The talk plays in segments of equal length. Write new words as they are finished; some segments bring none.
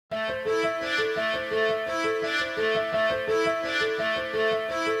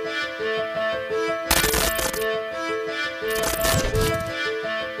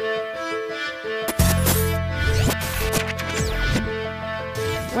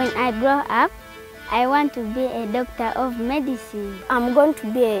When I grow up, I want to be a doctor of medicine. I'm going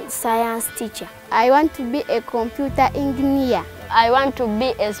to be a science teacher. I want to be a computer engineer. I want to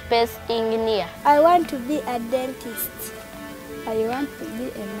be a space engineer. I want to be a dentist. I want to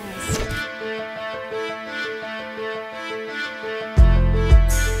be a nurse.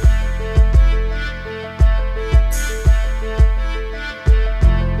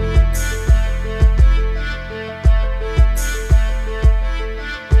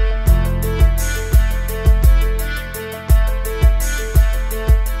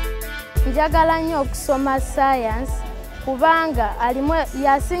 Njagala nnyo okusoma science kubanga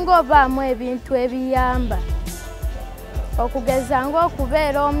yasinga obaamu ebintu ebiyamba okugeza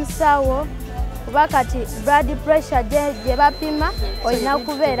ng'okubeera omusawo kuba kati blood pressure gye bapima olina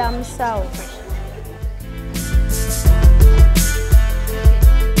kubeera musawo.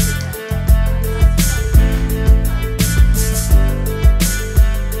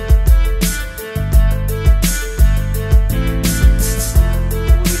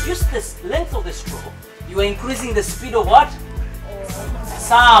 The length of the straw, you are increasing the speed of what?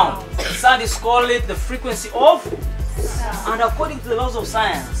 Sound. Sound is called the frequency of sound. And according to the laws of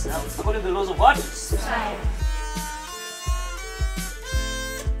science, according to the laws of what? Science.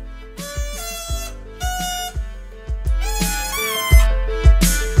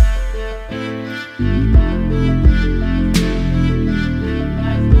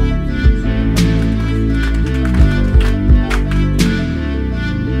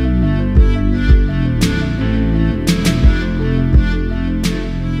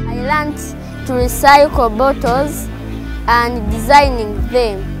 To recycle bottles and designing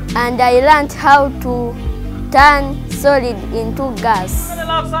them, and I learned how to turn solid into gas. I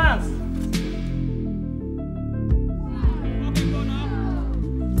love science.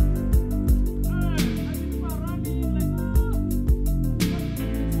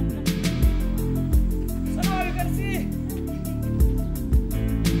 So now you can see.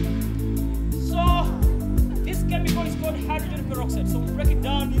 So this chemical is called hydrogen peroxide. So we break it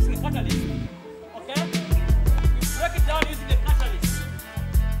down using a catalyst. Okay? We break it down using a catalyst.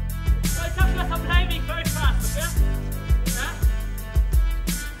 So it's actually subliming very fast, okay? Yeah?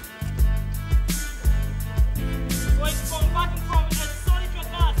 So it's converting from a solid to a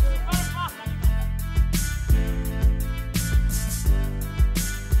gas very fast.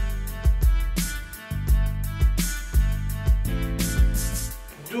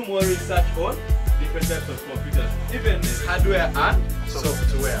 Do more research on different types of computers, even hardware and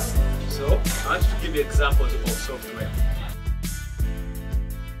software. So I want to give you examples of software.